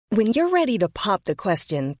When you're ready to pop the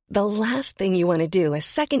question, the last thing you want to do is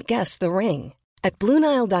second-guess the ring. At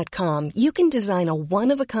BlueNile.com, you can design a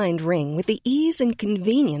one-of-a-kind ring with the ease and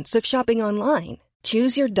convenience of shopping online.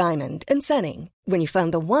 Choose your diamond and setting. When you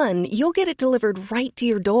find the one, you'll get it delivered right to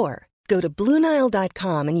your door. Go to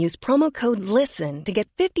BlueNile.com and use promo code LISTEN to get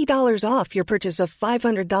 $50 off your purchase of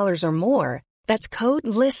 $500 or more. That's code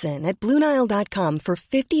LISTEN at BlueNile.com for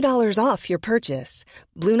 $50 off your purchase.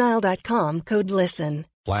 BlueNile.com, code LISTEN.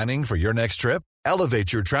 Planning for your next trip?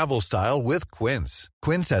 Elevate your travel style with Quince.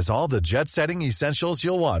 Quince has all the jet-setting essentials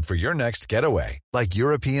you'll want for your next getaway, like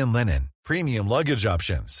European linen, premium luggage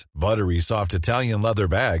options, buttery soft Italian leather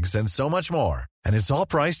bags, and so much more. And it's all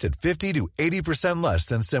priced at 50 to 80% less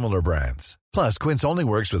than similar brands. Plus, Quince only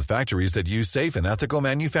works with factories that use safe and ethical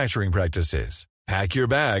manufacturing practices. Pack your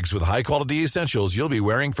bags with high-quality essentials you'll be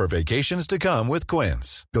wearing for vacations to come with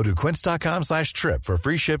Quince. Go to quince.com/trip for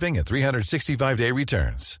free shipping and 365-day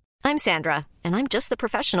returns. I'm Sandra, and I'm just the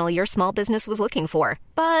professional your small business was looking for.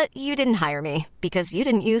 But you didn't hire me because you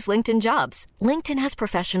didn't use LinkedIn Jobs. LinkedIn has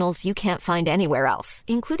professionals you can't find anywhere else,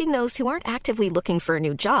 including those who aren't actively looking for a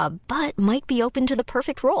new job, but might be open to the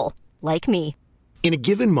perfect role, like me. In a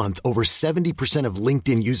given month, over 70% of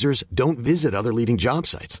LinkedIn users don't visit other leading job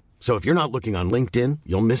sites. So if you're not looking on LinkedIn,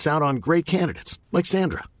 you'll miss out on great candidates, like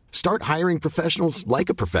Sandra. Start hiring professionals like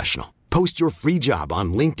a professional. Post your free job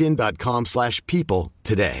on linkedin.com/people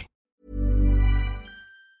today.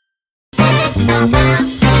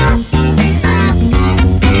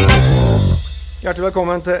 Hjertelig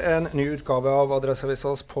velkommen til en ny utgave av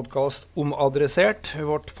Adresseavisas podcast Omadressert.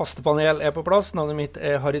 Vårt faste panel på plass. Navnet mitt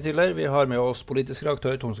Harry Tiller. Vi har med oss politisk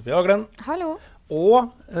redaktør Tone Sofie Aglen. Hallo.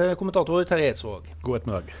 Og kommentator Terje Eidsvåg. God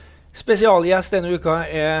ettermiddag. Spesialgjest denne uka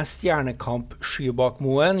Stjernekamp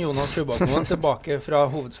Skybakmoen. Jonas Skybakmoen tilbake fra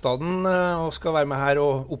hovedstaden og skal være med her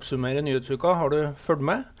og oppsummere nyhetsuka. Har du følt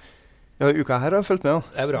med? Ja, uka her har jeg følt med. Ja.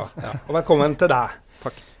 Det bra. Ja. Og velkommen til deg.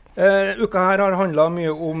 Takk. Uka her har handlet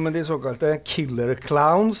mye om de såkalte killer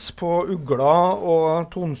clowns på Ugla og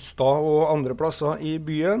Tonstad og andre plasser i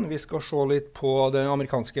byen. Vi skal se litt på den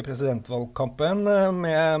amerikanske presidentvalgkampen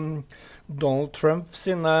med Donald Trump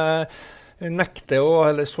sine nekte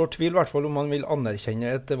eller sår tvil, i hvert fall om man vil anerkjenne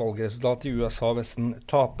et valgresultat i USA hvis den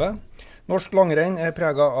taper. Norsk langrenn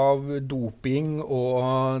preget av doping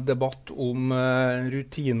og debatt om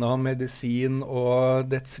rutiner, medisin og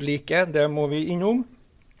dets like. Det må vi innom.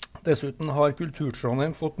 Dessuten har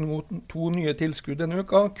Kulturtrondheim fått 2 nye tilskudd denne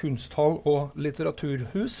uka, kunsthall og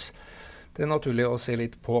litteraturhus. Det naturlig å se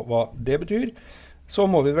litt på hva det betyr. Så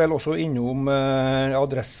må vi vel også innom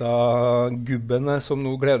adressagubbene som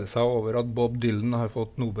nå gleder seg over at Bob Dylan har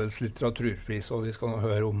fått Nobels litteraturpris, og vi skal nå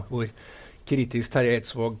høre om hvor kritisk Terje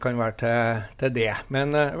Eidsvåg kan være til det.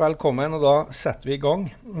 Men velkommen, og da setter vi i gang.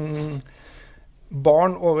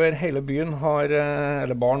 Barn over hele byen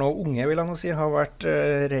eller barn og unge vil jeg nå si, har vært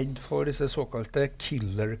redd for disse såkalte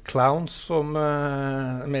killer clowns, som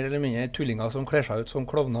mer eller mindre tullinger som kler seg ut som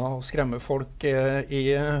klovner og skremmer folk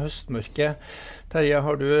i høstmørket. Terje,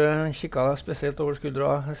 har du kikket deg spesielt over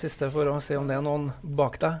skuldra siste for å se om det noen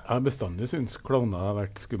bak deg? Jeg har bestandig synes klovner har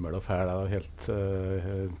vært skummel og fæl, helt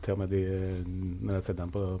til og med når jeg ser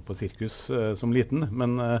dem på sirkus som liten,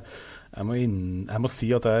 men jeg må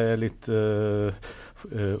si at jeg litt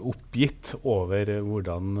oppgitt over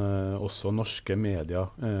hvordan også norske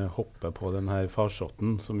medier hopper på denne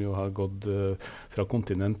farsotten som jo har gått fra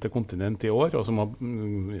kontinent til kontinent i år, og som har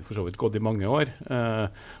for så vidt gått i mange år.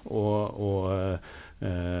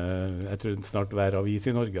 Jeg tror snart hver avis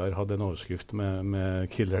i Norge har hatt en overskrift med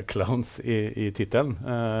killer clowns i titelen,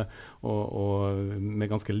 og med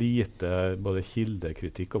ganske lite både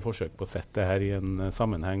kildekritikk og forsøk på å sette det her i en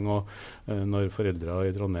sammenheng. Og når foreldre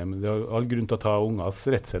i Trondheim, det er all grunn til å ta ungers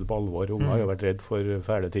redsel på alvor. Unger har jo vært redd for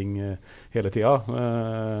fæle ting hele tida,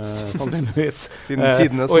 sannsynligvis. Siden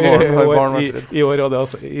tidenes morgen har barn vært redd. I år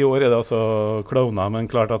er det altså klovner, men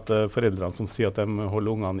klart at foreldrene som sier at de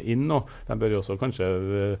holder ungene inn nå, de bør jo også kanskje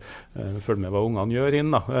følge med hva ungene gjør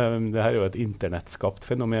inn. Det her er jo et internettskapt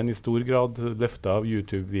fenomen i stor grad, løftet av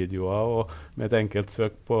YouTube-videoer, og med et enkelt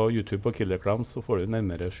søk på YouTube på Killer Clowns så får du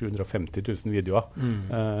nærmere 750 000 videoer.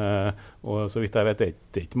 Og så vidt jeg vet,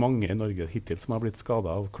 det er ikke mange i Norge hittil som har blitt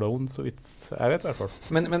skadet av clown, så vidt jeg vet i hvert fall.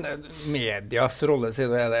 Men medias rolle, sier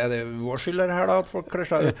du, er det vår skyld her da, at folk kler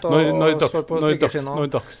seg ut og står på trykkerskinene? Når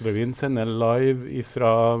Dagsrevyen sender live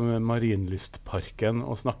fra Marienlystparken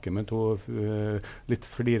og snakker med 2 litt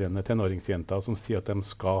flirende tenåringsjenter som sier at de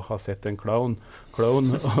skal ha sett en clown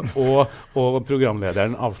og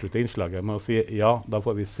programlederen avslutter innslaget med å si ja, da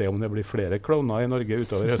får vi se om det blir flere klovner i Norge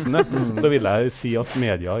utover høstene, så vil jeg si at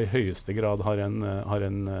media i høyeste grad har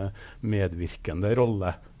en medvirkende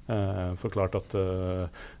rolle forklart at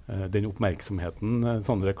den oppmerksomheten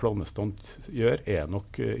sånne klovnestunt gjør,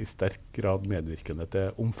 nok i sterk grad medvirkende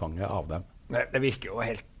til omfanget av dem. Det virker jo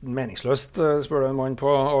helt meningsløst, spør du en mann på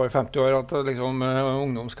over 50 år, at liksom,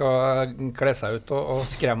 ungdom skal kle seg ut og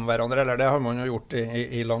skremme hverandre, eller det har man jo gjort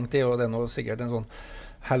i lang tid, og det nå sikkert en sånn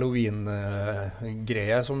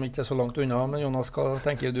Halloween-greie som ikke så langt unna. Men Jonas, hva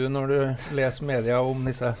tenker du når du leser media om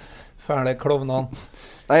disse fæle klovnene?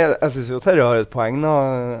 Nei, jeg synes jo Terje har et poeng da,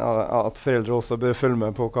 at foreldre også bør følge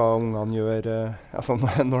med på hva ungene gjør altså,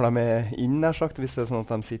 når de inn, sagt. Hvis det sånn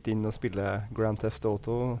at de sitter inn og spiller Grand Theft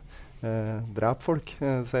Auto, dreper folk,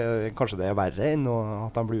 så kanskje det verre enn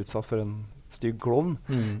at de blir utsatt for en stygg klovn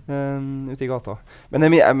ute i gata. Men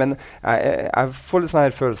jeg får litt sånn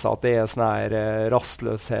her følelse at det sånn her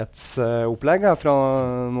rastløshetsopplegg fra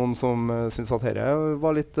noen som synes at dette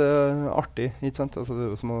var litt artig, ikke sant? Altså, det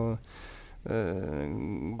er jo som å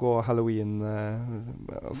gå Halloween,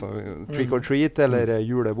 altså trick or treat, eller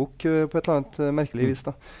julebukk på et eller annet merkelig vis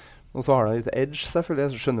da. Og så har det litt edge,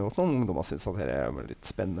 selvfølgelig. Jeg skjønner jo at noen ungdommer synes at dette er litt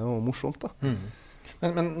spennende og morsomt da.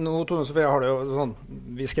 Men nå, Tone Sofie, har det jo sånn,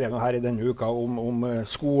 vi skrev her i denne uka om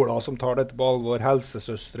skoler som tar dette på alvor,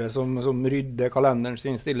 helsesøstre som rydder kalenderen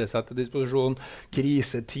sin, stiller seg til disposisjon,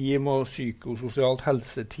 kriseteam og psykososialt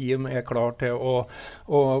helseteam klar til å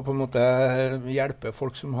på en måte hjelpe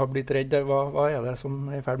folk som har blitt redde. Hva det som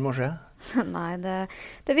i ferd med å skje? Nei,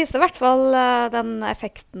 det viser i hvert fall den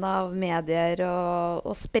effekten av medier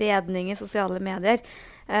og spredning i sosiale medier.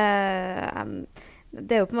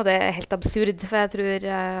 Det er jo på en måte helt absurd, for jeg tror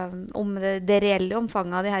om det reelle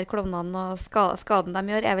omfanget av de her klovnene og skaden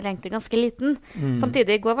de gjør, vel egentlig ganske liten.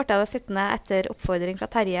 Samtidig, i går ble jeg jo sittende etter oppfordring fra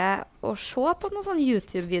Terje å se på noen sånne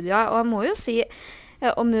YouTube-videoer, og jeg må jo si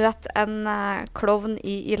å møte en klovn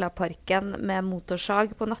i Ilaparken med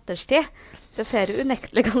motorsag på natterstid, det ser jo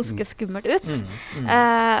unektelig ganske skummelt ut.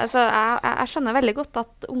 Så jeg skjønner veldig godt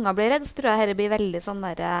at unger blir redd, så tror jeg dette blir veldig sånn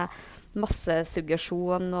der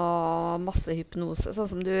massesuggesjon og massehypnose, sånn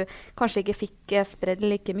som du kanskje ikke fikk spredd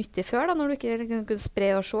like mye før, da, når du ikke kunne spre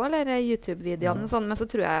og se, eller YouTube-videoene og sånn, men så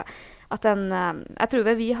tror jeg at jeg tror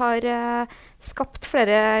vi har skapt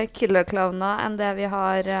flere killerklovner enn det vi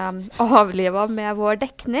har avlivet med vår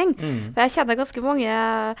dekning. For jeg kjenner ganske mange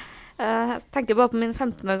tenkte bare på min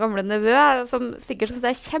 15 år gamle nevø, som sikkert synes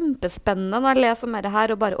det kjempespennende når jeg leser om det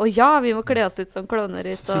her, og bare, å ja, vi må kle oss ut som klovner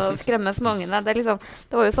ut og skremme smangene. Det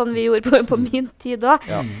var jo sånn vi gjorde på min tid da.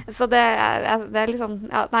 Så det er liksom,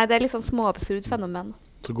 nei, det er litt sånn småabsurd fenomen.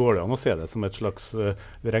 Så går det an å se det som et slags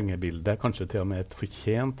vrengebilde, kanskje til og med et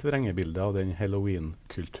fortjent vrengebilde av den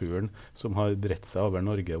Halloween-kulturen som har dredt seg over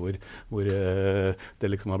Norge, hvor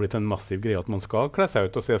det liksom har blitt en massiv greie at man skal kle seg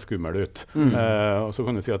ut og se skummel ut. Og så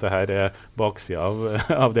kan du si at det her baksida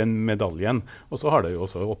av den medaljen. Og så har det jo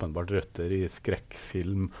også åpenbart røtter i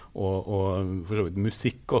skrekkfilm og for så vidt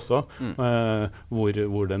musikk også,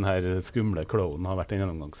 hvor den her skumle klovnen har vært en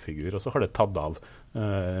gjennomgangsfigur, og så har det tatt av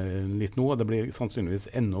litt nå, og det blir sannsynligvis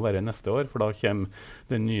enda verre neste år, for da kommer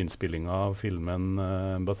den nyinnspillingen av filmen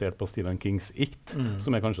basert på Stephen Kings It,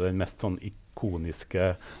 som er kanskje den mest sånn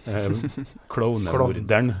ikoniske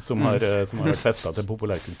klovnemorderen som har vært festet til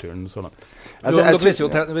populærkulturen så langt. Det viser jo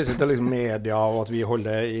til liksom media og at vi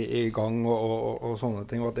holder i gang og sånne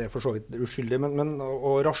ting, og at det er for så vidt uskyldig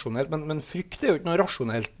og rasjonelt, men frykt er jo ikke noe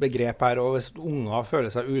rasjonelt begrep her, og hvis unger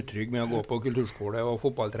føler seg utrygg med å gå på kulturskole og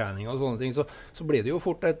fotballtrening og sånne ting, så blir det jo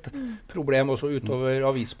fort et problem også utover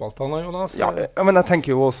avisspaltene, Jonas. Ja, men jeg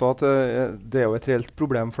tenker jo også at det er jo et reelt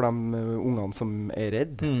problem for de ungene som er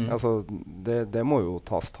redd. Altså, det må jo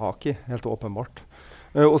tas tak i, helt åpenbart.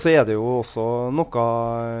 Og så er det jo også noe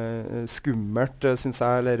skummelt, synes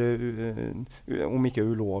jeg, eller om ikke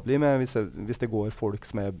ulovlig, med hvis det går folk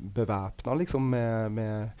som er bevæpnet liksom,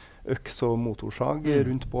 med øks og motorsag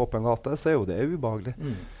rundt på åpen gate, så er jo det ubehagelig.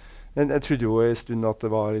 Jeg trodde jo en stund at det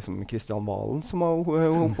var liksom Kristian Valen som var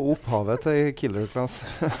opphavet til Killer Class.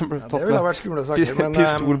 Det ville ha vært skumle saker.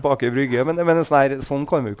 Pistol bak i brygge, men sånn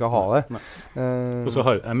kan vi jo ikke ha det. Og så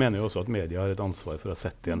jeg mener jo også at media har et ansvar for å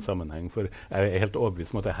sette i en sammenheng, for jeg er helt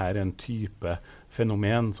overbevist om at dette er en type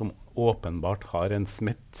fenomen som åpenbart har en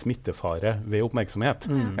smittefare ved oppmerksomhet.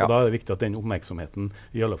 Og da er det viktig at den oppmerksomheten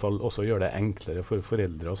i alle fall også gjør det enklere for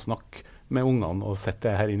foreldre å snakke med ungene og sette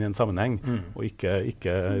det her inn i en sammenheng, og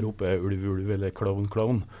ikke rope ulv, ulv eller klovn,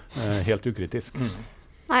 klovn, helt ukritisk.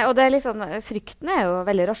 Nei, og det er litt sånn, frykten er jo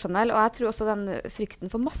veldig rasjonell, og jeg tror også den frykten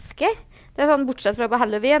for masker. Det er sånn, bortsett fra på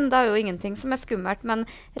Halloween, da er jo ingenting som er skummelt, men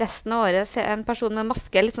resten av året ser en person med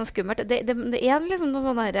maske litt sånn skummelt. Det er liksom noe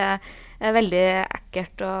sånn her veldig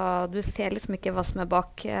ekkelt, og du ser liksom ikke hva som er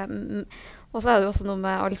bak. Og så det jo også noe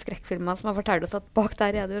med alle skrekkfilmer som har fortalt oss at bak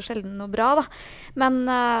der det jo sjelden noe bra, da. Men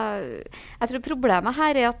jeg tror problemet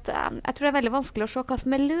her at jeg tror det veldig vanskelig å se hva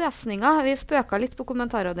som løsninger. Vi spøket litt på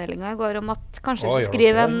kommentaravdelingen i går om at kanskje vi skal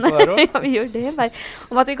skrive ja, vi gjør det bare.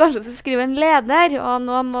 Om at vi kanskje skal skrive en leder, og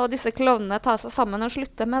nå må disse klovnene ta seg sammen og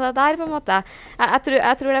slutte med det der, på en måte. Jeg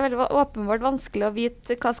tror det veldig åpenbart vanskelig å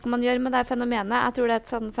vite hva skal man gjøre med det fenomenet. Jeg tror det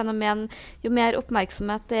et sånt fenomen, jo mer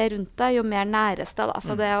oppmerksomhet det rundt det, jo mer næres det, da.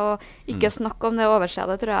 Så det å ikke snakke om det og overse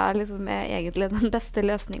det, tror jeg liksom egentlig den beste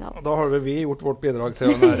løsningen. Da har vi gjort vårt bidrag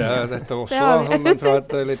til å nære dette også, men fra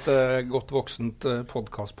et litt godt voksent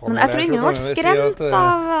podcastpanel. Men jeg tror ingen ble skremt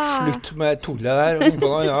av... Slutt med tullet der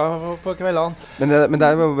på kveldene. Men det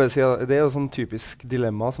må jeg bare si, det jo sånn typisk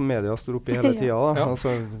dilemma som media står oppe i hele tiden. Da.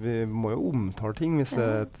 Altså, vi må jo omtale ting hvis det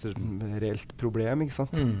et reelt problem, ikke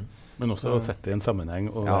sant? Men også å sette i en sammenheng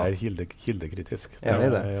og være kildekritisk. Det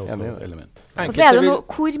er også et element. Og så det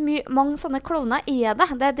hvor mange sånne klovner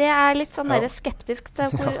det? Det er litt sånn skeptisk til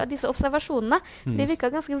disse observasjonene. De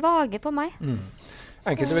virker ganske vage på meg.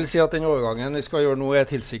 Enkelte vil si at den overgangen vi skal gjøre nå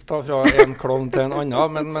tilsiktet fra en klovn til en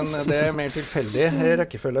annen, men det mer tilfeldig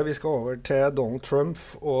rekkefølge. Vi skal over til Donald Trump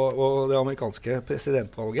og det amerikanske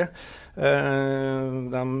presidentvalget.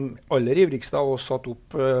 De aller ivrigste av oss satt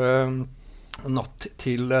opp natt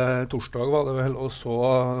til torsdag, var det vel, og så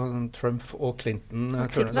Trump og Clinton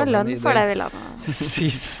tørne sammen i den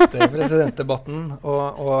siste presidentdebatten.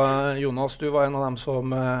 Og Jonas, du var en av dem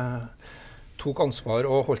som tok ansvar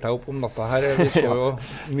og holdt deg opp om natta her. Vi så jo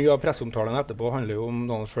mye av presseomtalen etterpå handler jo om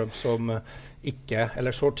Donald Trump som ikke,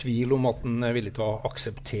 eller så tvil om at han er villig til å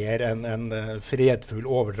akseptere en fredfull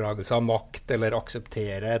overdragelse av makt, eller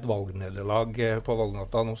akseptere et valgnederlag på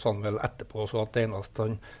valgnatta. Nå sa han vel etterpå så at det eneste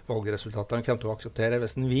valgresultatet han kommer til å akseptere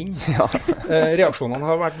hvis han vinner.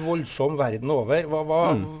 Reaksjonene har vært voldsomme verden over.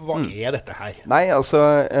 Hva dette her? Nei, altså,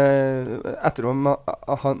 etter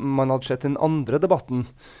at man hadde sett den andre debatten,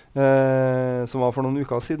 som var for noen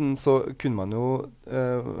uker siden, så kunne man jo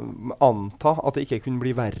anta at det ikke kunne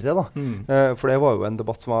bli verre, da. For det var jo en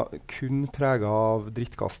debatt som var kun preget av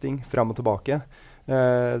drittkasting frem og tilbake,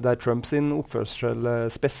 der Trump sin oppførsel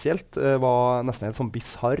spesielt var nesten helt sånn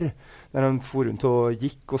bizarr, der han for rundt og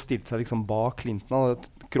gikk og stilte seg liksom bak Clinton, hadde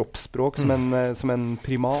et kroppsspråk som en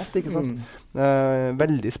primat, ikke sant?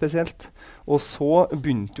 Veldig spesielt. Og så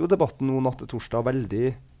begynte jo debatten nå natt til torsdag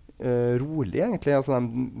veldig rolig, egentlig. Altså,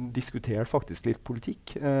 de diskuterte faktisk litt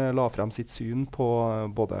politikk, la frem sitt syn på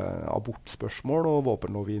både abortspørsmål og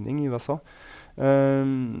våpenlovgivning i USA.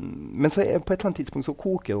 Men så på et eller annet tidspunkt så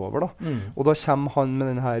koker det over, da. Og da kommer han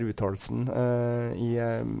med denne uttalelsen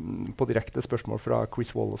på direkte spørsmål fra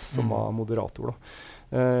Chris Wallace, som var moderator, da.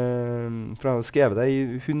 For han har skrevet det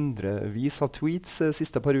i hundrevis av tweets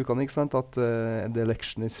siste par ukene, ikke sant? At the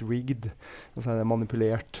election is rigged, altså det er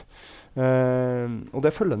manipulert. Og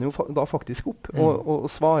det følger han jo da faktisk opp, og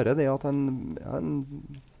svarer det at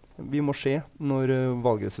vi må se når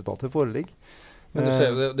valgresultatet foreligger. Men du ser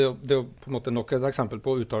jo, det er jo på en måte nok et eksempel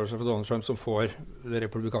på uttalelser fra Donald Trump som får det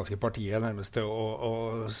republikanske partiet nærmest til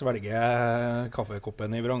å svelge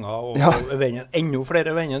kaffekoppen i vranga og vende enda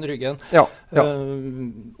flere vender ryggen.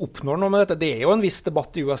 Oppnår noe med dette. Det er jo en viss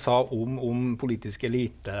debatt i USA om politisk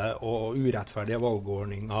elite og urettferdige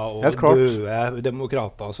valgordninger og døde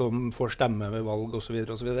demokrater som får stemme ved valg og så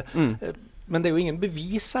videre og så videre. Men det er jo ingen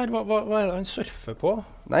bevis her. Hva er det han surfer på?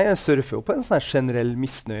 Nei, jeg surfer jo på en sånn generell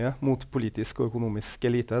misnøye mot politisk og økonomisk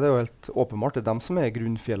elite. Det er jo helt åpenbart. Det er dem som er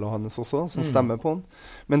grunnfjellet hans også, som stemmer på han.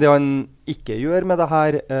 Men det han ikke gjør med det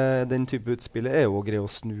her, den type utspillet, er jo å greie å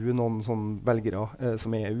snu noen sånne velgere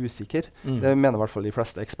som er usikre. Det mener i hvert fall de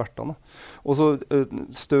fleste ekspertene. Og så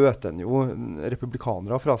støter han jo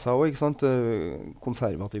republikanere fra seg også, ikke sant?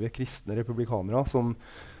 Konservative, kristne republikanere som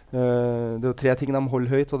det er jo 3 ting de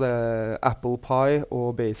holder høyt, og det er apple pie og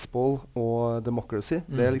baseball og democracy.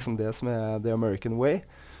 Det er liksom det som er the American way.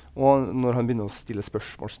 Og når han begynner å stille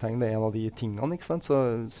spørsmålstegn, det er en av de tingene, ikke sant,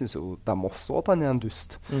 så synes jo de også at han er en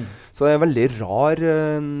dust. Så det er veldig rar,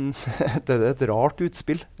 det er et rart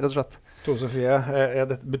utspill, rett og slett. Tone Sofie,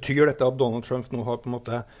 betyr dette at Donald Trump nå har på en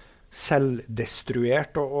måte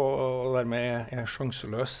selvdestruert og dermed er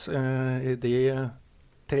sjanseløs i de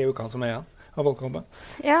 3 ukene som er igjen av valgkampen?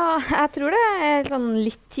 Ja, jeg tror det er sånn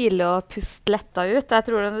litt tidlig å puste letta ut. Jeg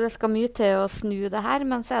tror det skal mye til å snu det her,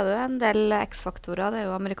 men så er det jo en del X-faktorer. Det er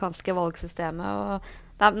jo amerikanske valgsystemet,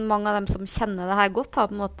 og mange av dem som kjenner det her godt,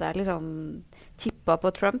 har på en måte liksom tippet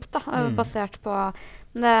på Trump, da, basert på...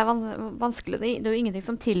 Det er vanskelig. Det er jo ingenting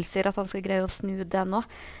som tilsier at han skal greie å snu det nå.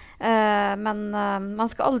 Men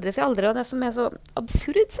man skal aldri si aldri, og det som er så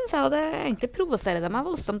absurd, synes jeg, og det egentlig provoserer det meg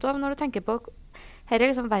voldsomt, når du tenker på her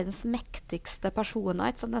liksom verdens mektigste personer,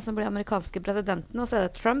 ikke sant? Den som blir amerikanske presidenten, og så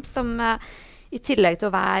det Trump som i tillegg til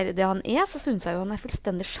å være det han så synes jeg jo han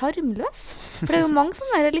fullstendig sjarmløs. For det jo mange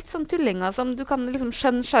sånne litt sånn tullinger som du kan liksom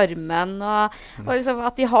skjønne sjarmen, og liksom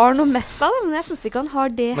at de har noe med seg, men jeg synes ikke han har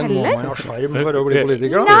det heller. Men må man ha sjarm for å bli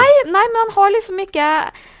politiker? Nei, men han har liksom ikke...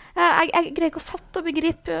 Jeg greier ikke å fatte og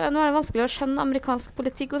begripe. Nå det vanskelig å skjønne amerikansk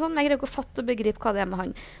politikk og sånn, men jeg greier ikke å fatte og begripe hva det med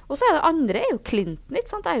han. Og så det andre jo Clinton,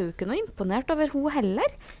 ikke sant? Jeg jo ikke noe imponert over hun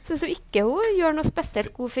heller. Synes jo ikke hun gjør noe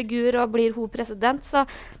spesielt god figur og blir hun president, så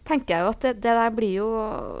tenker jeg jo at det der blir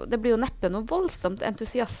jo neppe noe voldsomt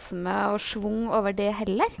entusiasme og svung over det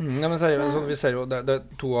heller. Ja, men vi ser jo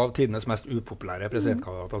det to av tidenes mest upopulære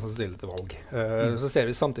presidentkandidater som stiller til valg. Så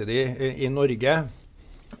ser vi samtidig i Norge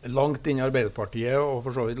langt inn i Arbeiderpartiet og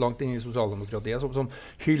for så vidt langt inn i sosialdemokratiet som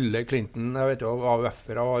hyller Clinton. Jeg vet jo av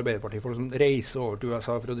AUF-ere og Arbeiderpartiet som reiser over til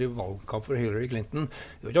USA for å drive valgkamp for Hillary Clinton.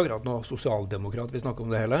 Det jo ikke akkurat noe sosialdemokrat vi snakker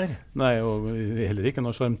om det heller. Nei, og heller ikke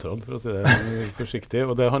noe sjarmtroll, for å si det forsiktig.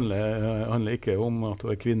 Og det handler ikke om at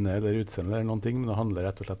hun kvinne eller utseende eller noen ting, men det handler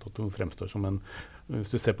rett og slett om at hun fremstår som en...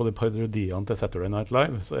 Hvis du ser på de parodiene til Saturday Night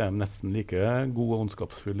Live, så de nesten like god og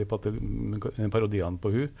ondskapsfull i parodiene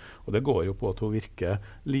på hun. Og det går jo på at hun virker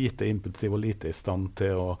lite impulsiv og lite i stand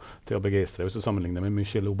til å begeistre. Hvis du sammenligner med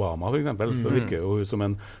Michelle Obama for eksempel, så virker hun som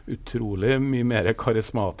en utrolig mye mer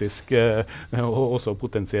karismatisk og også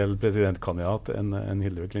potensiell presidentkandidat enn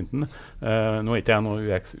Hillary Clinton. Nå ikke jeg noen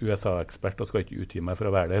USA-ekspert og skal ikke utgi meg for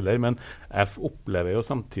å være det heller, men jeg opplever jo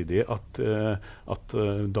samtidig at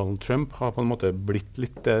Donald Trump har på en måte blitt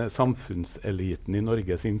litt samfunnseliten i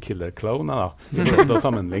Norge sin killer clown i forhold til å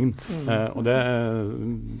sammenligne. Og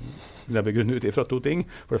det begrunner ut ifra to ting.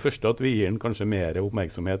 For det første at vi gir den kanskje mer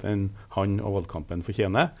oppmerksomhet enn han og valgkampen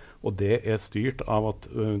fortjener. Og det styrt av at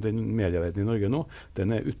den medieverdenen i Norge nå,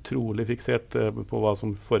 den utrolig fiksert på hva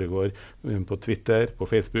som foregår på Twitter, på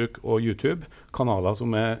Facebook og YouTube. Kanaler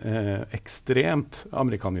som ekstremt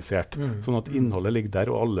amerikanisert. Sånn at innholdet ligger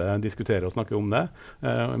der, og alle diskuterer og snakker om det.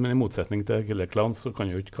 Men i motsetning til Killer Clowns, så kan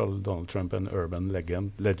jeg jo ikke kalle Donald Trump en urban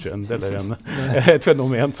legend eller et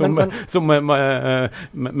fenomen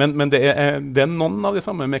men det noen av de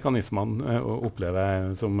samme mekanismene opplever jeg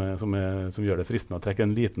som gjør det fristende å trekke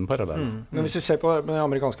en liten parallell. Men hvis vi ser på den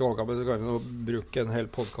amerikanske valgkampen, så kan vi bruke en hel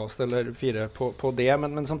podcast eller 4 på det,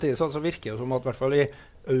 men samtidig så virker det som at i hvert fall i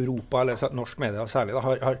Europa, eller norsk media særlig,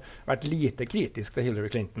 har vært lite kritisk til Hillary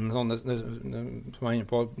Clinton. Som er inne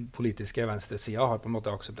på politiske venstresida, har på en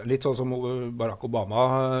måte akseptert. Litt sånn som Barack Obama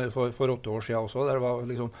for 8 år siden også. Der det var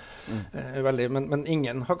liksom veldig, men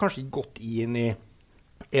ingen har kanskje gått inn i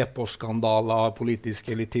e-postskandaler,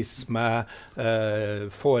 politisk elitisme,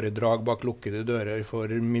 foredrag bak lukkede dører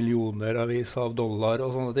for millioner av dollar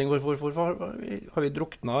og sånne ting. Hvorfor har vi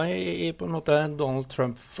druknet i på en måte Donald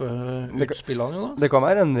Trump-utspillene? Det kan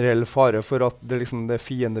være en reell fare for at det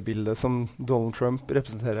fiendebildet som Donald Trump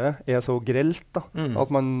representerer så grelt at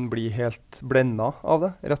man blir helt blendet av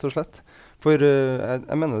det, rett og slett. For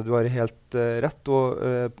jeg mener du har helt rett, og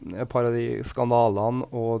et par av de skandalene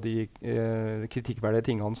og de kritikkverdige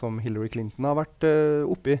tingene som Hillary Clinton har vært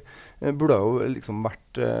oppi, burde jo liksom vært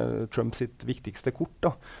Trump sitt viktigste kort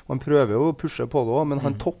da. Man prøver jo å pushe på det også, men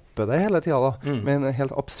han topper det hele tiden da, med en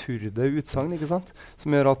helt absurde utsagn, ikke sant?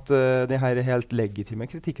 Som gjør at denne helt legitime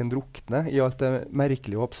kritikken drukner i alt det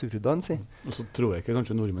merkelige og absurde han sier. Og så tror jeg ikke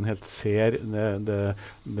kanskje nordmenn helt ser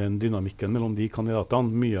den dynamikken mellom de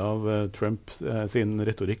kandidatene. Mye av Trump sin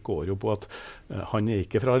retorikk går jo på at han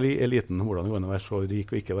ikke fra eliten. Hvordan det går an å være så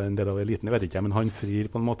rik og ikke være en del av eliten, jeg vet ikke, men han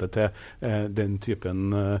frir på en måte til den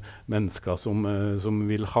typen mennesker som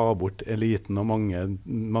vil ha bort eliten og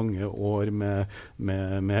mange år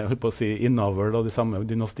med på å si, innavl av de samme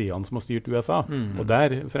dynastiene som har styrt USA. Og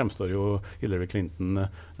der fremstår jo Hillary Clinton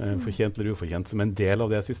fortjent eller ufortjent som en del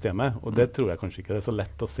av det systemet, og det tror jeg kanskje ikke er så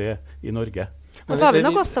lett å se i Norge. Og så har vi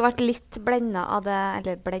nok også vært litt blendet av det,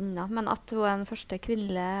 eller blendet, men at hun den første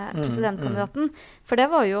kvinnelige presidentkandidaten. For det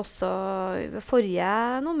var jo også forrige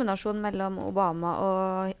nominasjon mellom Obama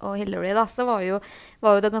og Hillary, da, så var jo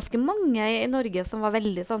det ganske mange i Norge som var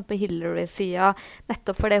veldig sånn på Hillary-siden,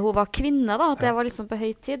 nettopp fordi hun var kvinne, da, at det var liksom på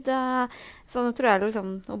høy tid. Så nå tror jeg liksom,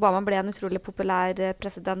 Obama ble en utrolig populær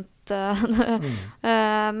president,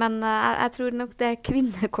 men jeg tror nok det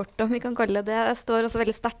kvinnekortet, om vi kan kalle det, står også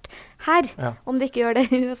veldig sterkt her, om de ikke gjør det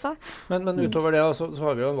i USA. Men utover det så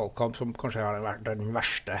har vi jo en valgkamp som kanskje har vært den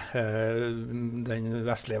verste den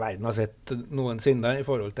vestlige verden har sett noensinne i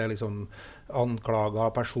forhold til liksom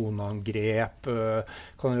anklager, personangrep,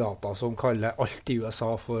 kandidater som kaller alt i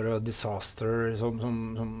USA for disaster,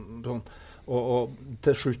 sånn. og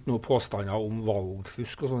til slutt noen påstander om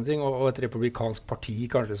valgfusk og sånne ting, og et republikansk parti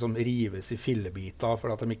kanskje som rives i fillebiter for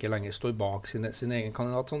at de ikke lenger står bak sin egen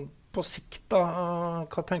kandidat. Sånn, på sikt da,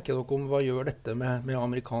 hva tenker dere om hva gjør dette med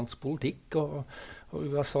amerikansk politikk og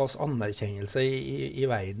USAs anerkjennelse i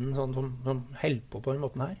verden, sånn som holder på den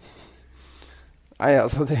måten her? Nei,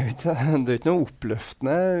 altså det er jo ikke noe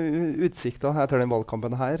oppløftende utsikter etter den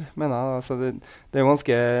valgkampen her, mener jeg. Altså det er jo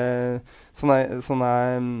ganske, sånn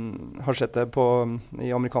jeg har sett det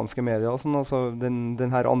i amerikanske medier, og sånn, altså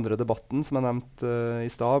den her andre debatten som jeg nevnte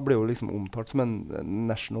i stad, ble jo liksom omtalt som en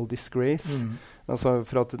national disgrace. Altså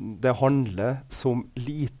for at det handler så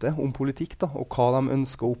lite om politikk da, og hva de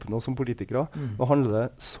ønsker å oppnå som politikere. Da handler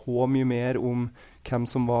det så mye mer om hvem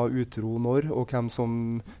som var utro når, og hvem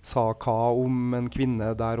som sa hva om en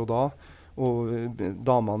kvinne der og da, og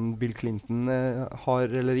damene Bill Clinton har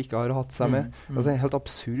eller ikke har hatt seg med. Altså, det er helt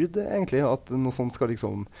absurd egentlig at noe sånt skal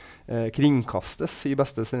liksom kringkastes i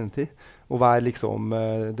beste sendetid, og være liksom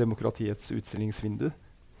demokratiets utstillingsvindu.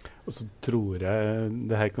 Og så tror jeg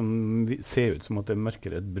det her kan se ut som at det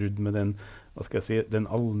markerer et brudd med den, hva skal jeg si,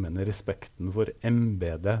 den allmenne respekten for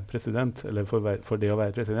embedet president, eller for det å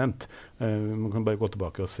være president. Man kan bare gå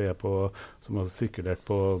tilbake og se på, som har sirkulert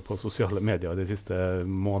på sosiale medier de siste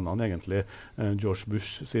månedene egentlig, George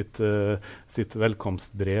Bush sitt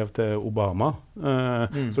velkomstbrev til Obama.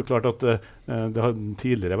 Så klart at det har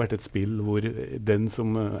tidligere vært et spill hvor den som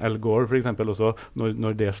Al Gore for eksempel også,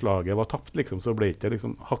 når det slaget var tapt, liksom, så ble det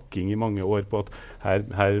liksom hakking i mange år på at her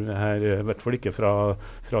i hvert fall ikke fra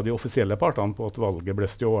de offisielle partene på at valget ble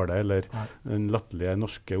stjålet, eller den latterlige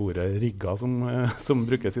norske ordet rigga som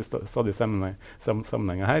brukes i stadig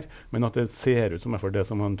sammenhenger her, men at det ser ut som det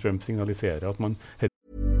som Trump signaliserer at man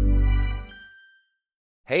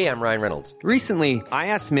Hey, I'm Ryan Reynolds. Recently, I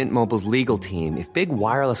asked Mint Mobile's legal team if big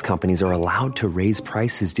wireless companies are allowed to raise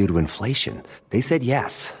prices due to inflation. They said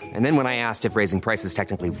yes. And then when I asked if raising prices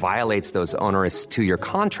technically violates those onerous two-year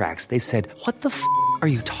contracts, they said, "What the f*** are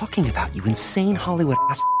you talking about, you insane Hollywood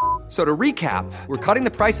ass?" So to recap, we're cutting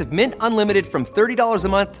the price of Mint Unlimited from $30 a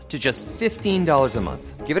month to just $15 a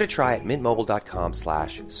month. Give it a try at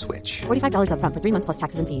mintmobile.com/switch. $45 up front for 3 months plus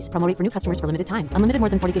taxes and fees. Promo rate for new customers for limited time. Unlimited more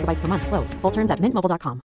than 40 gigabytes per month. Slows full terms at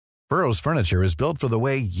mintmobile.com. Burrow's furniture is built for the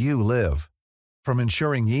way you live. From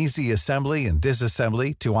ensuring easy assembly and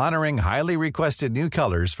disassembly to honoring highly requested new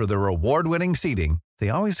colors for their award-winning seating, they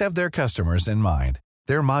always have their customers in mind.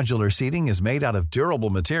 Their modular seating is made out of durable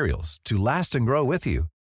materials to last and grow with you.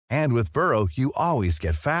 And with Burrow, you always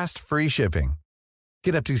get fast, free shipping.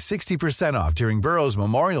 Get up to 60% off during Burrow's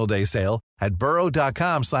Memorial Day sale at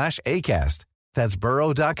burrow.com/ACAST. That's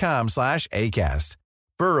burrow.com/ACAST.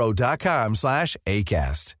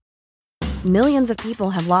 burrow.com/ACAST. Millions of people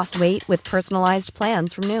have lost weight with personalized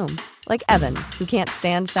plans from Noom. Like Evan, who can't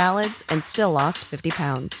stand salads and still lost 50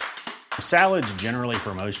 pounds. Salads generally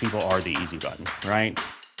for most people are the easy button, right?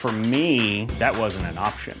 For me, that wasn't an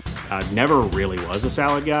option. I never really was a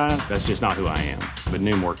salad guy. That's just not who I am. But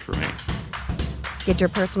Noom worked for me. Get your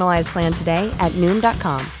personalized plan today at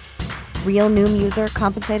Noom.com. Real Noom user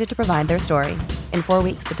compensated to provide their story. In 4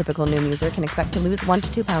 weeks, the typical Noom user can expect to lose 1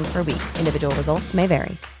 to 2 pounds per week. Individual results may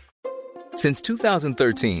vary. Since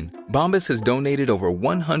 2013, Bombas has donated over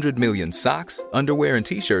 100 million socks, underwear, and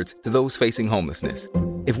T-shirts to those facing homelessness.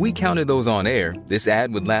 If we counted those on air, this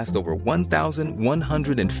ad would last over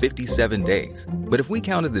 1,157 days. But if we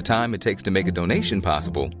counted the time it takes to make a donation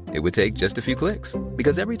possible, it would take just a few clicks.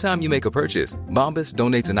 Because every time you make a purchase, Bombas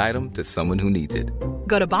donates an item to someone who needs it.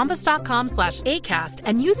 Go to bombas.com/ACAST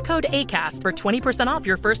and use code ACAST for 20% off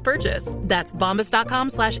your first purchase. That's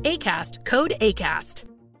bombas.com/ACAST, code ACAST.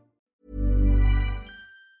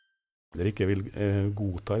 Eller ikke vil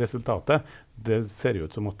godta resultatet. Det ser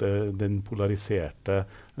ut som at den polariserte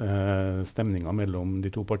stemningen mellom de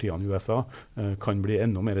to partiene i USA kan bli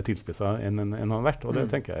enda mer tilspisset enn har vært, og det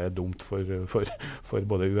tenker jeg dumt for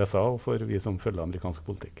både USA og for vi som følger amerikansk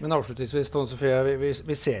politikk. Men avslutningsvis, Sofie,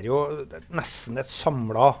 vi ser jo nesten et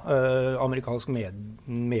samlet amerikansk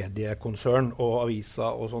mediekonsern og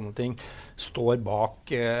aviser og sånne ting står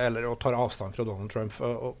bak eller tar avstand fra Donald Trump.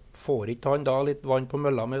 Og får ikke han da litt vann på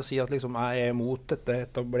mølla med å si at liksom, jeg er mot dette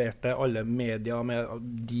etablerte, alle medier med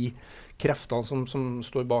de kreftene som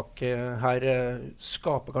står bak her,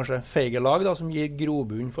 skaper kanskje feige lag da, som gir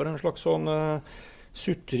grobunn for en slags sånn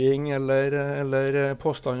sutring eller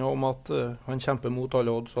påstander om at han kjemper mot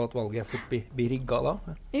alle odds og at valget fort blir rigget da?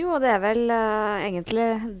 Jo, det er vel egentlig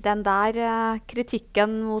den der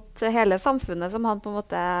kritikken mot hele samfunnet som han på en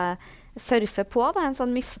måte surfer på, da, en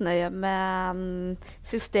sånn misnøye med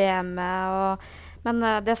systemet. Men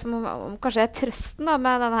det som kanskje er trøsten da,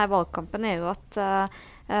 med denne valgkampen er jo at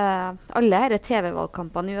alle her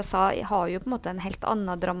TV-valgkampene I USA har jo på en måte en helt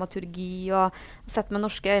annen dramaturgi, og sett med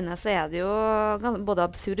norske øyne så det jo både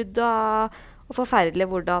absurd og forferdelig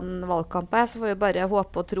hvordan valgkamp så får vi bare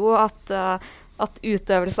håpe og tro at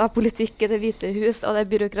utøvelse av politikk I det hvite hus og det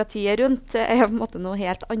byråkratiet rundt på en måte noe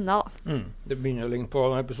helt annet. Det begynner å ligne på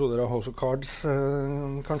episoder av House of Cards,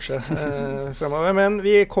 kanskje, fremover. Men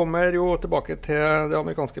vi kommer jo tilbake til det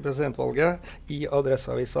amerikanske presidentvalget I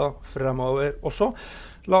Adresseavisa fremover også.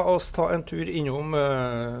 La oss ta en tur innom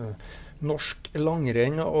norsk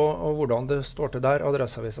langrenn og hvordan det står til der.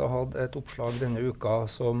 Adresseavisa hadde et oppslag denne uka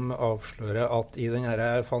som avslører at I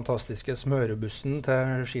denne fantastiske smørebussen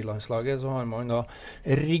til skilandslaget så har man da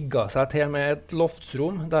rigget seg til med et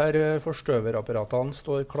loftsrom der forstøverapparatene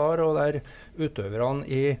står klar, og der utøverne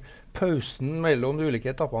I pausen mellom de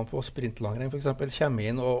ulike etappene på sprintlangrenn for eksempel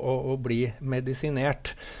kommer inn og blir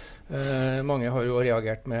medisinert. Mange har jo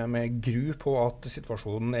reagert med gru på at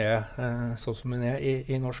situasjonen sånn som den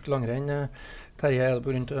I norsk langrenn. Terje, det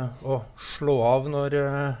på grunn til å slå av når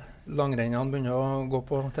langrennene begynner å gå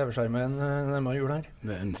på TV-skjermen nærmere jul her?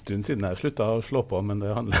 Det en stund siden jeg sluttet å slå på, men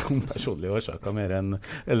det handler om personlige årsaker mer enn,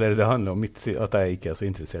 eller det handler om at jeg ikke så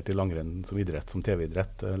interessert I langrenn som idrett, som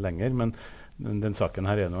TV-idrett lenger, men den saken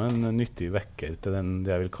her nå en nyttig vekker til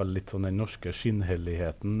det jeg vil kalle litt sånn den norske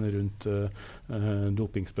skinnhelligheten rundt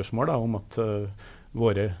dopingspørsmål, da, om at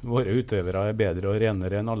våre utøvere bedre og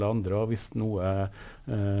renere enn alle andre, og hvis noe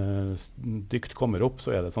dykt kommer opp,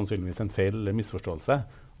 så det sannsynligvis en feil eller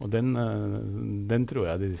misforståelse. Og den tror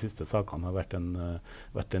jeg de siste sakene har vært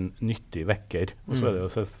en nyttig vekker. Og så det jo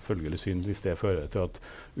selvfølgelig synd hvis det fører til at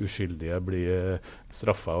uskyldige blir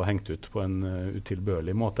straffet og hengt ut på en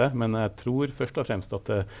utilbørlig måte. Men jeg tror først og fremst at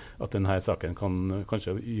denne saken kan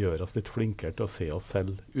kanskje gjøre oss litt flinkere til å se oss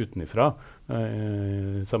selv utenifra,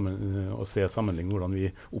 og se sammenligning hvordan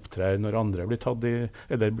vi opptrer når andre blir tatt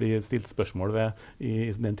eller blir stilt spørsmål ved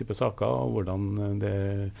I den type saker, og hvordan det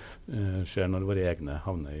skjer når våre egne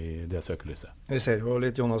havner I det søkelyset. Vi ser jo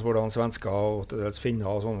litt, Jonas, hvordan svensker og finner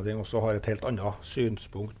og sånne ting også har et helt annet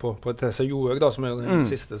synspunkt på TC Johaug, da, som den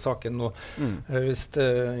siste saken nå. Hvis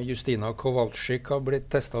Justina Kowalczyk har blitt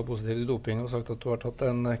testet positiv I doping og sagt at du har tatt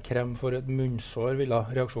en krem for et munnsår, ville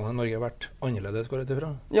reaksjonen I Norge vært annerledes, går det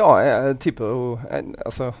ifra? Ja, jeg tipper jo,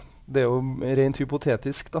 det jo rent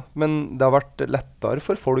hypotetisk da, men det har vært lettere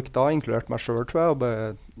for folk da, inkludert meg selv, tror jeg, å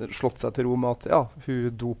bare slått seg til ro med at ja,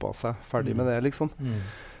 hun dopet seg, ferdig med det liksom.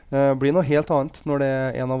 Det blir noe helt annet når det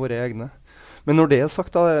en av våre egne. Men når det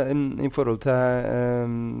sagt da, I forhold til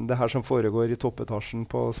det her som foregår I toppetasjen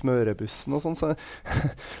på smørebussen og sånn, så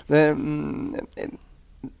det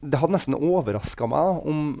hadde nesten overrasket meg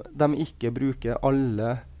om de ikke bruker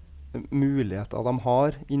alle muligheter de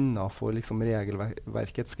har innenfor liksom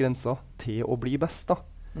regelverkets grenser til å bli best da.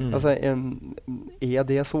 Altså,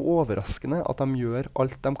 det så overraskende at de gjør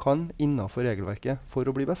alt de kan innenfor regelverket for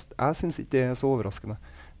å bli best? Jeg synes ikke det så overraskende.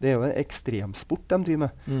 Det jo en ekstremsport de driver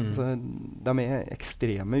med. Altså, de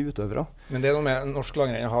ekstreme utøvere. Men det noe med norsk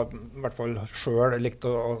langrenn har I hvert fall selv likt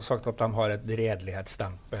å sagt at de har et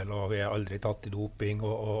redelighetsstempel, og vi aldri tatt I doping,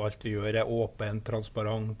 og alt vi gjør åpent,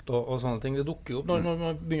 transparent, og sånne ting. Det dukker jo opp når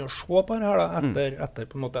man begynner å se på det her da, etter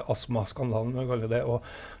på en måte astmaskandalen, vi kaller det, og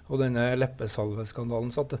denne leppesalveskandalen.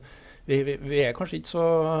 Så at vi kanskje ikke så...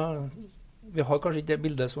 Vi har kanskje ikke det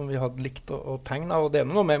bildet som vi hadde likt å tegne, og det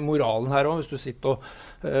noe med moralen her også. Hvis du sitter og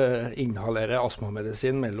inhalerer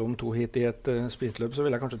astmamedisin mellom to hit I et spritløp, så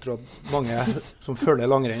vil jeg kanskje tro at mange som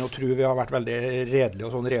følger langrenn og tror vi har vært veldig redelige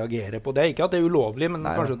og sånn reagerer på det. Ikke at det ulovlig, men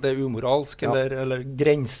kanskje at det umoralsk eller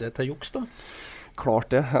grense til juks da.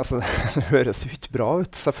 Klart det. Altså, det høres jo ikke bra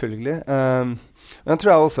ut, selvfølgelig. Men jeg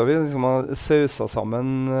tror jeg også vi liksom har sauset sammen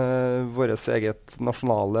vårt eget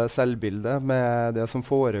nasjonale selvbilde med det som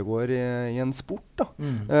foregår I en sport da.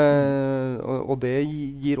 Og det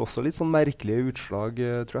gir også litt sånn merkelige utslag,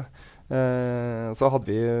 tror jeg. Så hadde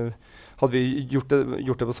vi gjort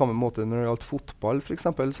det på samme måte når det gjaldt fotball, for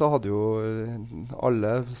eksempel, så hadde jo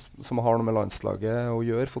alle som har noe med landslaget å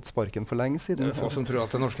gjøre, fått sparken for lenge siden. Det folk som tror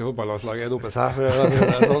at det norske fotballandslaget doper seg,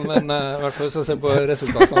 sånn, men I hvert fall så se på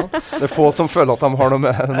resultatene. Det få som føler at de har noe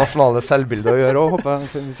med nasjonale selvbildet å gjøre, håper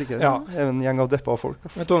jeg, hvis ikke en gjeng av deppa folk.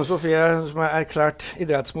 Men Tone Sofie, som erklært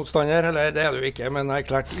idrettsmotstander, eller det du ikke, men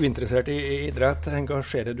erklært uinteressert I idrett,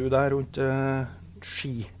 engasjerer du deg rundt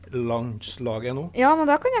skilandslaget nå? Ja, men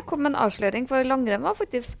da kan jeg komme med en avsløring, for langrenn var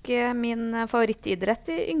faktisk min favorittidrett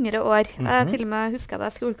I yngre år. Jeg til og med husker at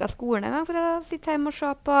jeg skulket skolen en gang for å sitte hjemme og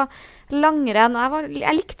se på langrenn. Og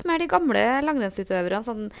jeg likte mer de gamle langrennsutøverne,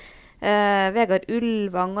 sånn Vegard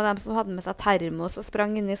Ulvang og dem som hadde med seg termos og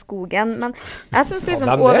sprang inn i skogen. Men jeg synes liksom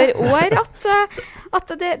over år at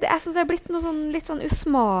jeg synes det har blitt noe sånn, litt sånn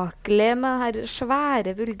usmakelig med den her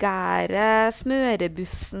svære, vulgære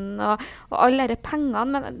smørebussen og alle de pengene.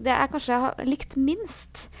 Men det jeg kanskje har likt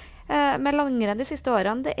minst med langrenn de siste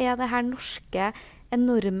årene, det er det her norske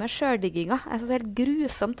enorme sjøldigginga. Jeg synes det er helt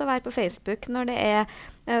grusomt å være på Facebook når det er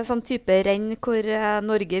sånn type renn hvor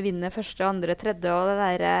Norge vinner første, andre, tredje, og det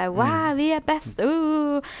der wow, vi er best!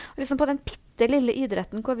 Og liksom på den bitte lille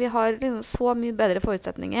idretten hvor vi har liksom så mye bedre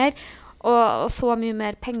forutsetninger og så mye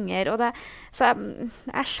mer penger. Og så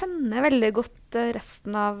jeg skjønner veldig godt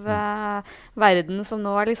resten av verden som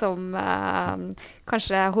nå liksom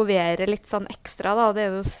kanskje hoverer litt sånn ekstra. Da. Det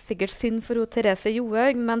er jo sikkert synd for Therese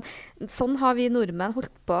Johaug, men sånn har vi nordmenn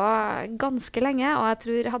holdt på ganske lenge. Og jeg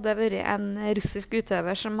tror hadde vært en russisk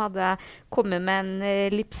utøver som hadde kommet med en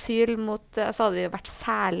lipsyl mot, så hadde det vært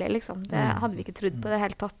særlig, liksom. Det hadde vi ikke trodd på det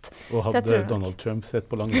hele tatt. Og hadde Donald Trump sett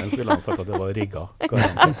på langrenn, så ville han sagt at det var rigget.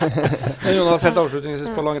 Jonas, helt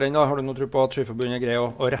avslutningsvis på langrenn, da. Har du noe tro på at Skiforbundet greier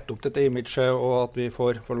å rette opp dette imaget, og at vi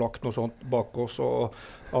får lagt noe sånt bak oss, og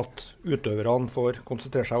at utøverne får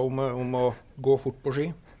konsentrere seg om å gå fort på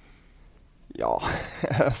ski? Ja,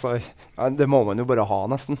 altså, det må man jo bare ha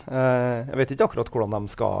nesten. Jeg vet ikke akkurat hvordan de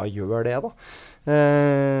skal gjøre det da.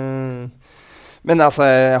 Men altså,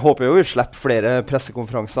 jeg håper jo vi slipper flere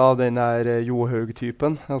pressekonferanser av den der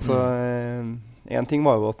Johaug-typen. Altså, en ting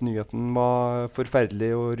var jo at nyheten var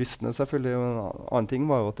forferdelig og rystende selvfølgelig, og en annen ting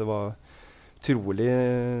var jo at det var utrolig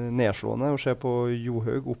nedslående å se på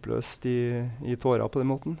Johaug oppløst i tårer på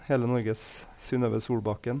den måten. Hele Norges Synnøve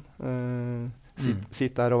Solbakken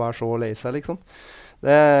sitter der og være så lei seg, liksom.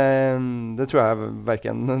 Det tror jeg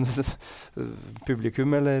hverken publikum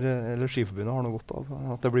eller Skiforbundet har noe godt av,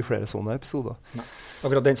 at det blir flere sånne episoder. Nei.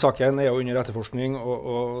 Akkurat den saken er jo under etterforskning,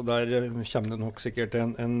 og der kommer det nok sikkert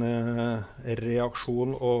en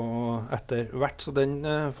reaksjon og etter hvert, så den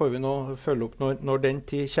får vi nå følge opp når den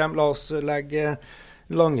tid kommer. La oss legge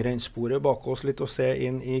langrennssporet bak oss litt og se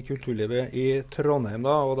inn i kulturlivet i Trondheim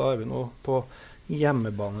da, og da er vi nå på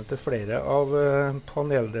hjemmebane til flere av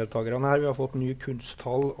paneldeltakerne her. Vi har fått ny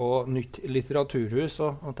kunsthall og nytt litteraturhus,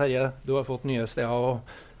 og Terje, du har fått nye steder å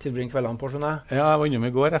tilbringe kveldene på, skjønner jeg? Ja, jeg var innom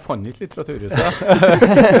i går. Jeg fant ikke litteraturhuset.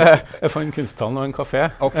 Jeg fant kunsthallen og en kafé.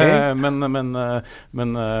 Okay.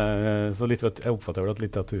 Så jeg oppfatter vel at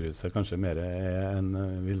litteraturhuset kanskje mer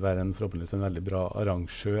vil være forhåpentligvis en veldig bra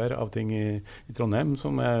arrangør av ting i Trondheim,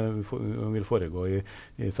 som vil foregå i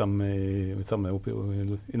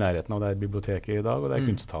nærheten av der biblioteket i dag, og der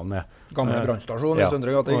kunsthallen er. Gamle brannstasjon i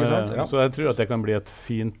Søndre Gate, ikke sant? Ja. Så jeg tror at det kan bli et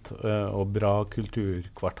fint og bra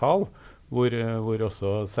kulturkvartal, hvor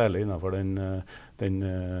også særlig innenfor den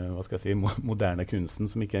hva skal jeg si, moderne kunsten,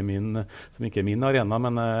 som ikke er min arena,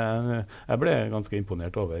 men jeg ble ganske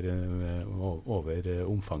imponert over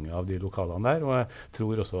omfanget av de lokalene der, og jeg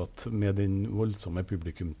tror også at med den voldsomme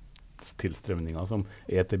publikumstilstrømningen som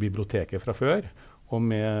er til biblioteket fra før, og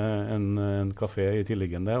med en kafé i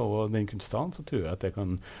tilliggende og den kunsthallen, så tror jeg at det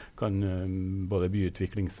kan både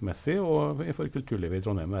byutviklingsmessig og for kulturlivet i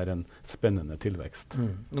Trondheim være en spennende tilvekst.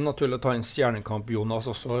 Det er naturlig å ta en stjernekamp, Jonas,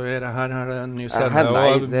 også. Her er det en ny scene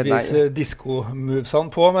og vise disco-movesene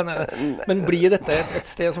på, men blir dette et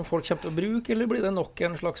sted som folk kommer til å bruke, eller blir det nok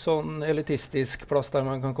en slags sånn elitistisk plass der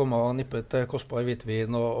man kan komme og nippe til kostbar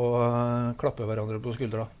hvitvin og klappe hverandre på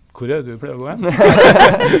skuldra? Hvor er det du pleier å gå hen?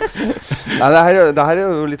 Nei, det her er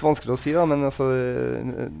jo litt vanskelig å si da, men altså,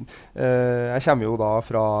 jeg kommer jo da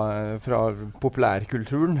fra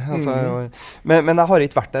populærkulturen, altså, men jeg har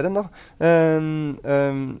ikke vært der ennå.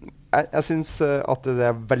 Jeg synes at det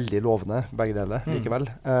er veldig lovende, begge deler,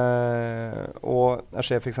 likevel. Og jeg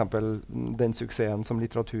ser for eksempel den suksessen som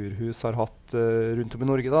litteraturhus har hatt rundt om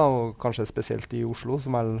i Norge, da, og kanskje spesielt i Oslo,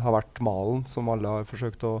 som har vært malen, som alle har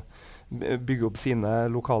forsøkt å bygge opp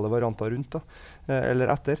sine lokale varianter rundt da,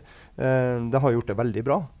 eller etter. Det har gjort det veldig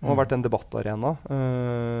bra, og har vært en debattarena.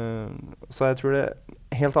 Så jeg tror det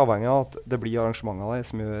er helt avhengig av at det blir arrangementer der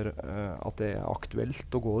som gjør at det er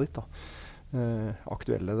aktuelt å gå dit da.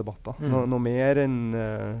 Aktuelle debatter. Noe mer enn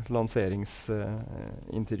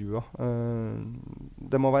lanseringsintervjuer.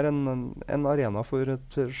 Det må være en arena for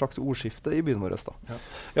et slags ordskifte i byen vår da.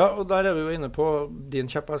 Ja, og der er vi jo inne på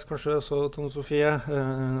din kjepphest kanskje, så Tone Sofie.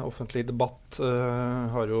 Offentlig debatt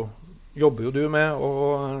jobber jo du med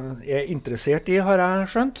og er interessert i, har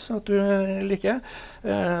jeg skjønt at du liker.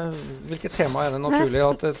 Hvilke tema er det naturlig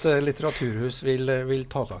at et litteraturhus vil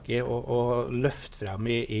ta tak i og løfte frem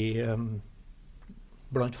i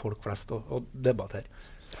blant folk flest og debattere?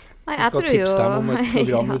 Nei, du skal tipse dem om et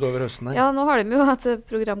program utover høsten her. Ja, nå har de jo et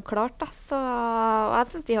program klart, da, og jeg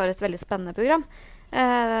synes de har et veldig spennende program.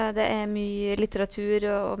 Det mye litteratur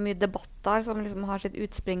og mye debatter som liksom har sitt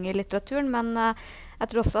utspring i litteraturen, men jeg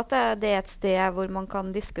tror også at det et sted hvor man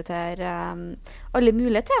kan diskutere alle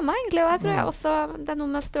mulige tema, egentlig. Og jeg tror også det noe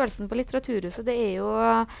med størrelsen på Litteraturhuset. Det jo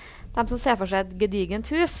de som ser for seg et gedigent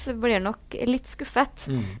hus, blir nok litt skuffet.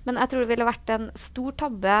 Men jeg tror det ville vært en stor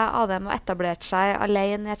tabbe av dem å etablere seg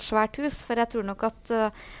alene i et svært hus, for jeg tror nok at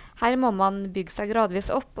her må man bygge seg gradvis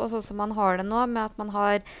opp, og sånn som man har det nå, med at man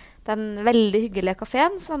har den veldig hyggelige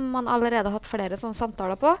kaféen som man allerede har hatt flere sånne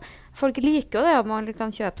samtaler på. Folk liker jo det, om man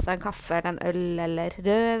kan kjøpe seg en kaffe eller en øl eller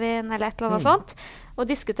rødvin eller et eller annet sånt, og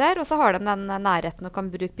diskutere, og så har de den nærheten og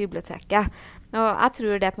kan bruke biblioteket. Og jeg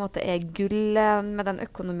tror det på en måte gull med den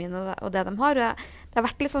økonomien og det de har. Det har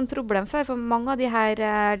vært litt sånn problem før, for mange av de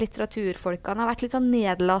her litteraturfolkene har vært litt sånn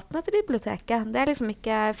nedlatende til biblioteket. Det liksom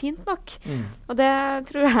ikke fint nok. Og det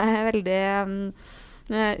tror jeg veldig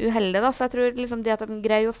uheldig, da. Så jeg tror liksom det at de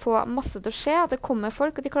greier å få masse til å skje, at det kommer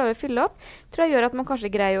folk og de klarer å fylle opp, tror jeg gjør at man kanskje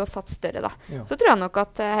greier å satse større, da. Ja. Så tror jeg nok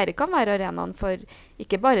at dette kan være arenaen for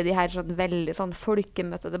ikke bare de her sånn veldig sånn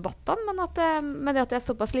folkemøte debattene, men at med det at det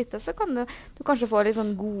såpass lite, så kan du kanskje få litt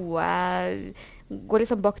sånn gå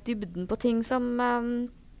liksom bak dybden på ting som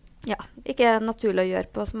ikke naturlig å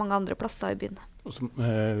gjøre på så mange andre plasser i byen. Og så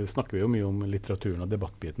snakker vi jo mye om litteraturen og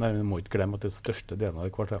debattbiten her, men vi må ikke glemme at det største delen av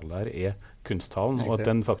det kvartalet her kunsthallen, og at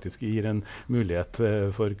den faktisk gir en mulighet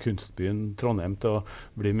for kunstbyen Trondheim til å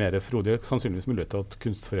bli mer frodig. Sannsynligvis mulighet til at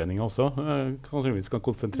kunstforeningen også sannsynligvis kan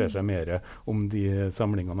konsentrere seg mer om de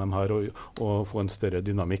samlingene de har, og få en større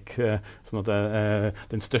dynamikk. Sånn at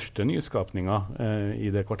den største nyskapningen i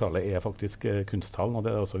det kvartalet faktisk kunsthallen, og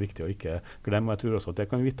det også viktig å ikke glemme. Jeg tror også at det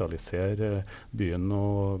kan vitalisere byen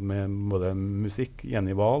og med både musikk.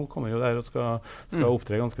 Jenny Wahl kommer jo der og skal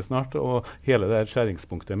opptre ganske snart, og hele det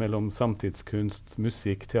skjæringspunktet mellom samtidskunst,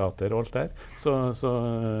 musikk, teater og alt der. Så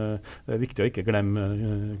det viktig å ikke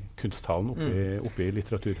glemme kunsthallen oppi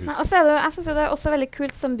Litteraturhuset. Nei, og jeg synes jo det også veldig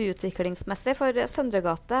kult som byutviklingsmessig, for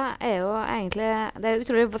Søndregate jo egentlig, det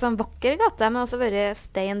utrolig sånn vakker gate, men også vært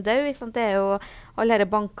stein død. Det jo alle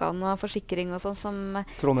disse bankene og forsikring og sånn som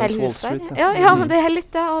Trondheims Wall Street. Ja, men det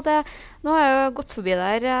litt det, og nå har jeg jo gått forbi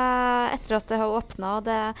der etter at det har åpnet, og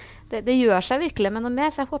det gjør seg virkelig med noe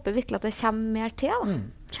mer, så jeg håper virkelig at det kommer mer til, da.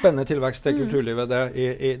 Spennende tilvekst til kulturlivet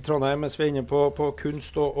i Trondheim. Mens vi inne på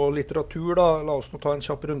kunst og litteratur, da, la oss nå ta en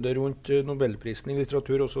kjapp runde rundt Nobelprisen i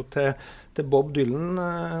litteratur også til Bob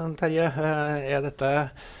Dylan, Terje.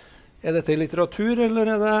 Er dette litteratur,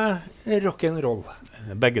 eller det rock'n'roll?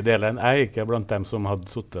 Begge deler. Jeg ikke blant dem som hadde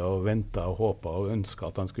suttet og ventet og håpet og ønsket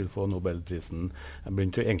at han skulle få Nobelprisen. Jeg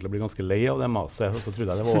begynte egentlig å bli ganske lei av det maset, og så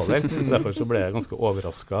trodde jeg det var over. Derfor så ble jeg ganske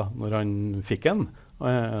overrasket når han fikk den.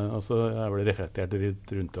 Og så jeg ble reflektert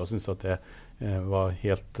rundt det og syntes at det var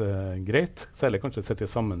helt greit. Særlig kanskje sett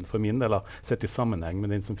for min del, sett i sammenheng med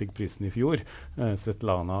den som fikk prisen i fjor,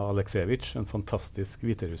 Svetlana Aleksejevitsj, en fantastisk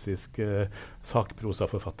hviterussisk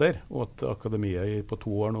sakprosaforfatter, og at akademiet på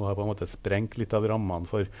 2 år nå har på en måte sprengt litt av rammene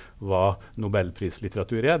for hva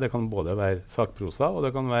nobelprislitteratur er. Det kan både være sakprosa, og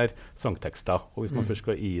det kan være sangtekster. Og hvis man først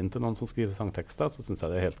skal inn til noen som skriver sangtekster, så synes jeg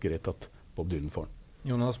det helt greit at Bob Dylan får den.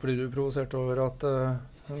 Jonas, blir du provosert over at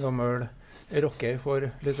en gammel rocker for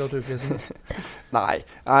litteraturprisen? Nei,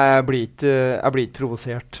 jeg blir ikke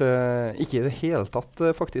provosert. Ikke i det hele tatt,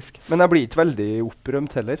 faktisk. Men jeg blir ikke veldig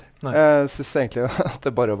opprømt heller. Nei. Jeg synes egentlig at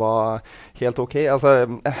det bare var helt ok. Altså,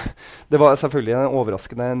 det var selvfølgelig en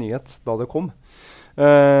overraskende nyhet da det kom.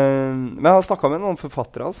 Men jeg har snakket med noen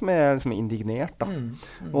forfattere som liksom indignert da,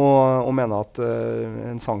 og mener at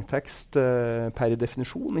en sangtekst per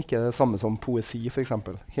definisjon ikke er det samme som poesi, for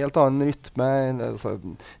eksempel. Helt annen rytme, altså,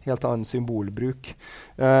 helt annen symbolbruk.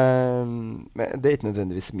 Det er ikke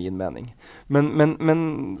nødvendigvis min mening.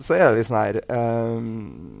 Men så er det litt sånn her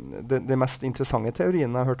det mest interessante teorien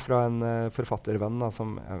jeg har hørt fra en forfattervenn da,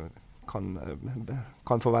 som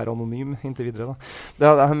kan få være anonym inntil videre.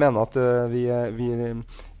 Jeg mener at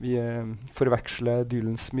vi forveksler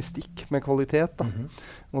Dylans mystikk med kvalitet. Da.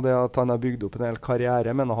 Og det at han har bygd opp en hel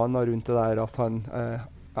karriere, mener han rundt det der at han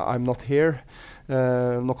I'm not here.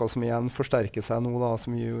 Noe som igjen forsterker seg nå, da,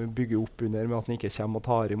 som bygger opp under med at han ikke kommer og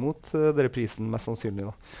tar imot denne prisen, mest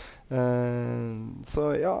sannsynlig. Da. Så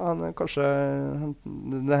ja, han kanskje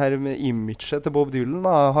det her med imaget til Bob Dylan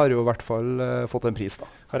da, har jo i hvert fall fått en pris da.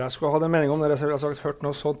 Her jeg skulle ha en mening om det, jeg ville sagt hørt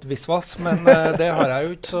noe sånt visvas, men det har jeg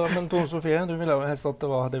jo ikke. Så, men Tone Sofie, du ville jo helst at det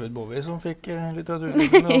var David Bowie som fikk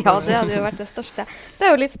litteraturprisen. Ja, det hadde jo vært det største. Det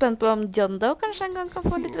er jo litt spent på om John Doe kanskje en gang kan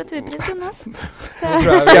få litteraturpris, Jonas.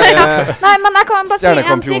 Nei, men jeg kan bare si en ting.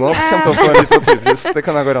 Stjernekamp Jonas kommer til å få litteraturpris, det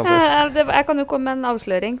kan jeg garantere. Jeg kan jo komme med en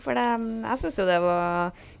avsløring, for jeg synes jo det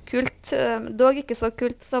var kult. Dog ikke så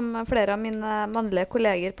kult som flere av mine mannlige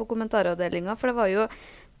kolleger på kommentaravdelingen, for det var jo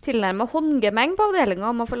tilnærmet håndgemeng på avdelingen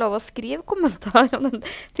om å få lov å skrive kommentarer om den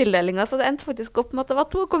tildelingen, så det endte faktisk opp med at det var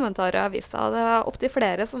 2 kommentarer i avisa, og det var opp til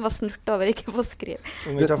flere som var snurt over ikke å få skrive.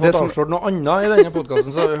 Om vi ikke har fått avslørt noe annet i denne podcasten,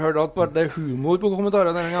 så har vi hørt at bare det er humor på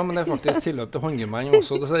kommentaravdelingen, men det er faktisk tilløp til håndgemeng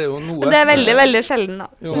også, det er jo noe. Det er veldig, veldig sjelden da.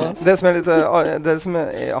 Det som er litt, det som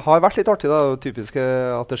har vært litt artig da, og typisk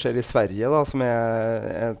at det skjer i Sverige da, som er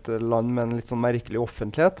et land med en litt sånn merkelig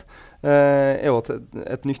offentlighet, er jo at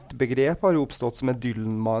et nytt begrep har jo oppstått som er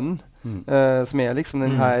Dylan-mannen, som er liksom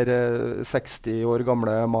den her 60 år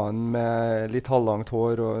gamle mannen med litt halvlangt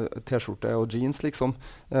hår og t-skjorte og jeans liksom,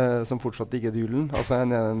 som fortsatt digger Dylan. Altså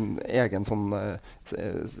en egen sånn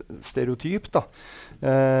stereotyp da.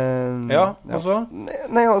 Altså?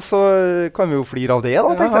 Nei, og så kan vi jo flire av det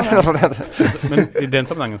da, tenkte jeg. Men i den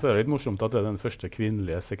sammenhengen så er det litt morsomt at det er den første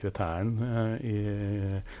kvinnelige sekretæren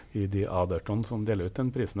i The Atherton som deler ut den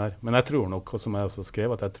prisen her. Men jeg tror nok, som jeg også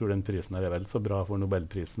skrev, at jeg tror den prisen her er vel så bra for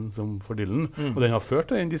Nobelprisen som for Dylan. Og den har ført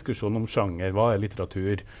til en diskusjon om sjanger, hva er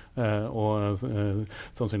litteratur, og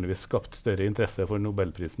sannsynligvis skapt større interesse for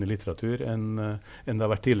Nobelprisen i litteratur enn det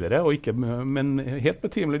har vært tidligere. Og ikke, men helt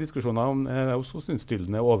betimelige diskusjoner om jeg også synes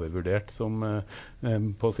Dylan er overvurdert som,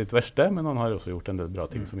 på sitt verste, men han har også gjort en del bra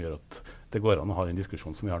ting som gjør at det går an å ha en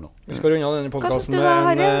diskusjon som vi har nå. Vi skal runde av denne podcasten med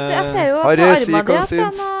Harry? Jeg ser jo på armene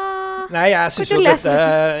at Nei, jeg synes jo dette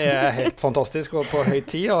er helt fantastisk og på høy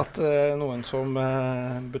tid at noen som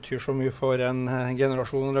betyr så mye for en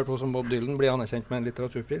generasjon eller 2 som Bob Dylan blir anerkjent med en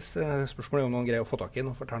litteraturpris. Spørsmålet er om noen greier å få tak i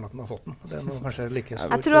den og fortelle at han har fått den. Det er noe kanskje like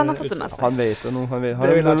stort. Jeg tror han har fått det med seg. Han vet det nå.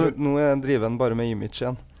 Nå driver han bare med image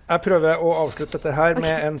igjen. Jeg prøver å avslutte dette her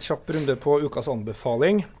med en kjapp runde på ukas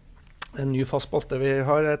anbefaling. En ny fast spalte. Vi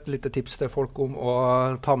har et lite tips til folk om å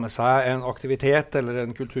ta med seg en aktivitet eller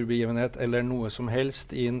en kulturbegivenhet eller noe som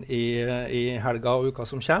helst inn i helga og uka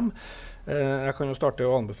som kommer. Jeg kan jo starte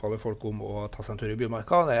å anbefale folk om å ta seg en tur i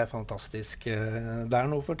Bymarka. Det er fantastisk der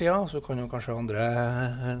nå for tida. Så kan jo kanskje andre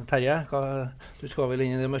Terje, du skal vel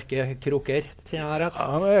inn i de mørke kroker? Ja,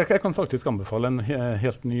 jeg kan faktisk anbefale en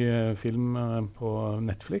helt ny film på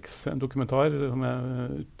Netflix. En dokumentar som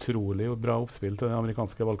er utrolig bra oppspill til den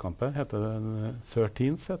amerikanske valgkampen. Heter den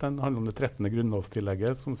 13th. Den handler om det 13.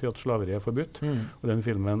 grunnlovstillegget som sier at slaveri er forbudt. Og den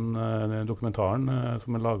filmen, den dokumentaren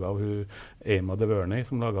som er laget av Emma DeVerney,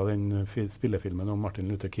 som laget den spillefilmen om Martin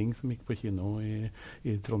Luther King som gikk på kino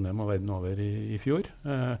i Trondheim og verden over i fjor.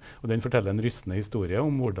 Og den forteller en rystende historie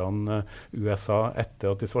om hvordan USA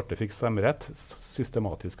etter at de svarte fikk stemmerett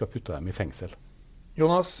systematisk har puttet dem i fengsel.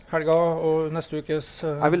 Jonas, helga og neste ukes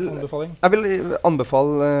anbefaling? Jeg vil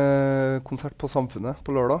anbefale konsert på Samfunnet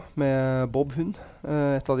på lørdag med Bob Hund.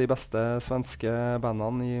 Et av de beste svenske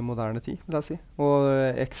bandene i moderne tid, vil jeg si. Og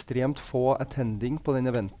ekstremt få attending på den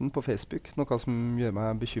eventen på Facebook, noe som gjør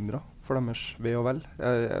meg bekymret for deres ve og vel.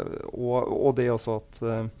 Og det er også at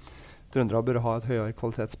trøndere bør ha et høyere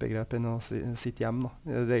kvalitetsbegrep enn å sitte hjem. Da.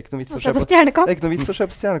 Det er ikke noe vits å se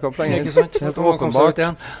på Stjernekamp lenger. Helt åpenbart.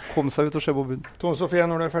 Kom seg ut og se på bunn. Tone Sofie,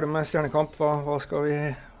 når du er ferdig med Stjernekamp, hva skal vi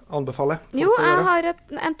anbefale? Jo, jeg har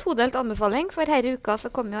en todelt anbefaling, for her i uka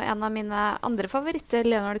så kom jo en av mine andre favoritter,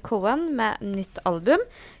 Leonard Cohen, med nytt album.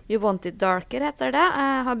 You Want It Darker heter det.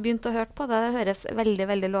 Jeg har begynt å høre på det. Det høres veldig,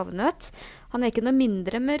 veldig lovende ut. Han er ikke noe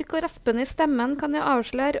mindre mørk og raspende i stemmen, kan jeg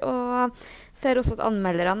avsløre, og ser også at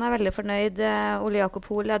anmelderne er veldig fornøyd. Ole Jakob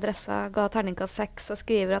Hoel i Adressa ga terningkast 6 og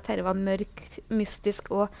skriver at dette var mørk,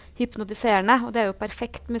 mystisk og hypnotiserende, og det er jo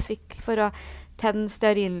perfekt musikk for å tenne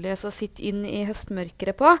stearinlys og sitte inn i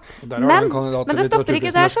høstmørkere på. Men det stopper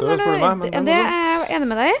ikke der, skjønner du. Det er jeg enig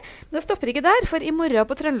med deg i. Det stopper ikke der, for i morgen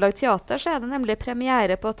på Trøndelag Teater så er det nemlig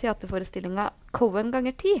premiere på teaterforestillingen Cohen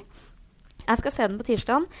ganger 10. Jeg skal se den på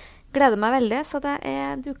tirsdagen. Gleder meg veldig, så det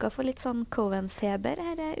er duka for litt sånn Cohen-feber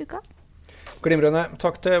her i uka. Glimrende.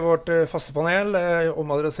 Takk til vårt faste panel.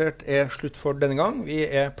 Omadressert er slutt for denne gang. Vi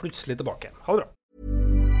er plutselig tilbake. Ha det bra.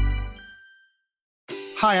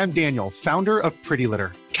 Hi, I'm Daniel, founder of Pretty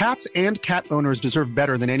Litter. Cats and cat owners deserve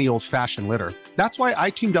better than any old-fashioned litter. That's why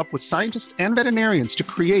I teamed up with scientists and veterinarians to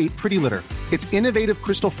create Pretty Litter. Its innovative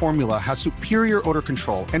crystal formula has superior odor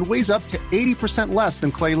control and weighs up to 80% less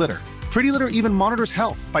than clay litter. Pretty Litter even monitors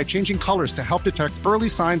health by changing colors to help detect early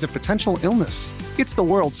signs of potential illness. It's the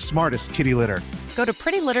world's smartest kitty litter. Go to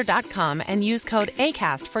prettylitter.com and use code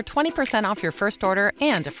ACAST for 20% off your first order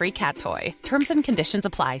and a free cat toy. Terms and conditions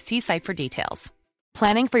apply. See site for details.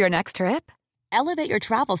 Planning for your next trip? Elevate your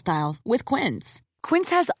travel style with Quince. Quince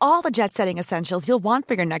has all the jet-setting essentials you'll want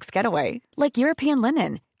for your next getaway, like European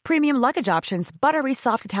linen, premium luggage options, buttery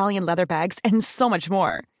soft Italian leather bags, and so much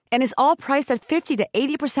more. And is all priced at 50 to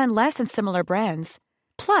 80% less than similar brands.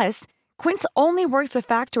 Plus, Quince only works with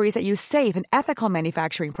factories that use safe and ethical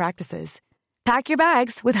manufacturing practices. Pack your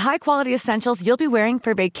bags with high-quality essentials you'll be wearing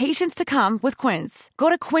for vacations to come with Quince. Go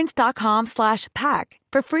to quince.com/pack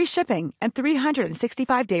for free shipping and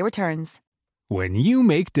 365-day returns. When you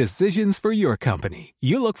make decisions for your company,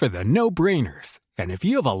 you look for the no-brainers. And if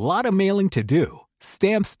you have a lot of mailing to do,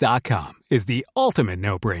 Stamps.com is the ultimate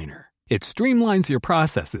no-brainer. It streamlines your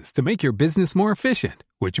processes to make your business more efficient,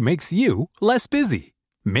 which makes you less busy.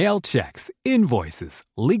 Mail checks, invoices,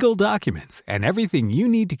 legal documents, and everything you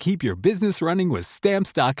need to keep your business running with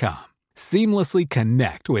Stamps.com. Seamlessly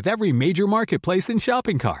connect with every major marketplace and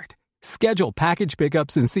shopping cart. Schedule package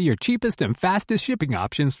pickups and see your cheapest and fastest shipping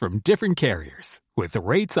options from different carriers, with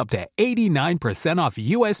rates up to 89% off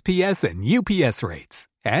USPS and UPS rates.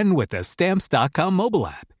 And with the Stamps.com mobile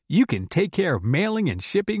app, you can take care of mailing and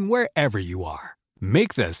shipping wherever you are.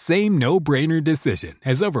 Make the same no-brainer decision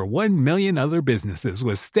as over 1 million other businesses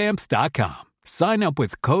with Stamps.com. Sign up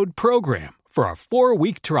with code PROGRAM for a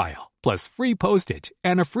 4-week trial, plus free postage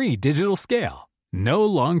and a free digital scale. No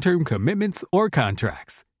long-term commitments or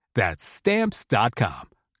contracts. That's Stamps.com.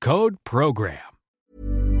 Code PROGRAM.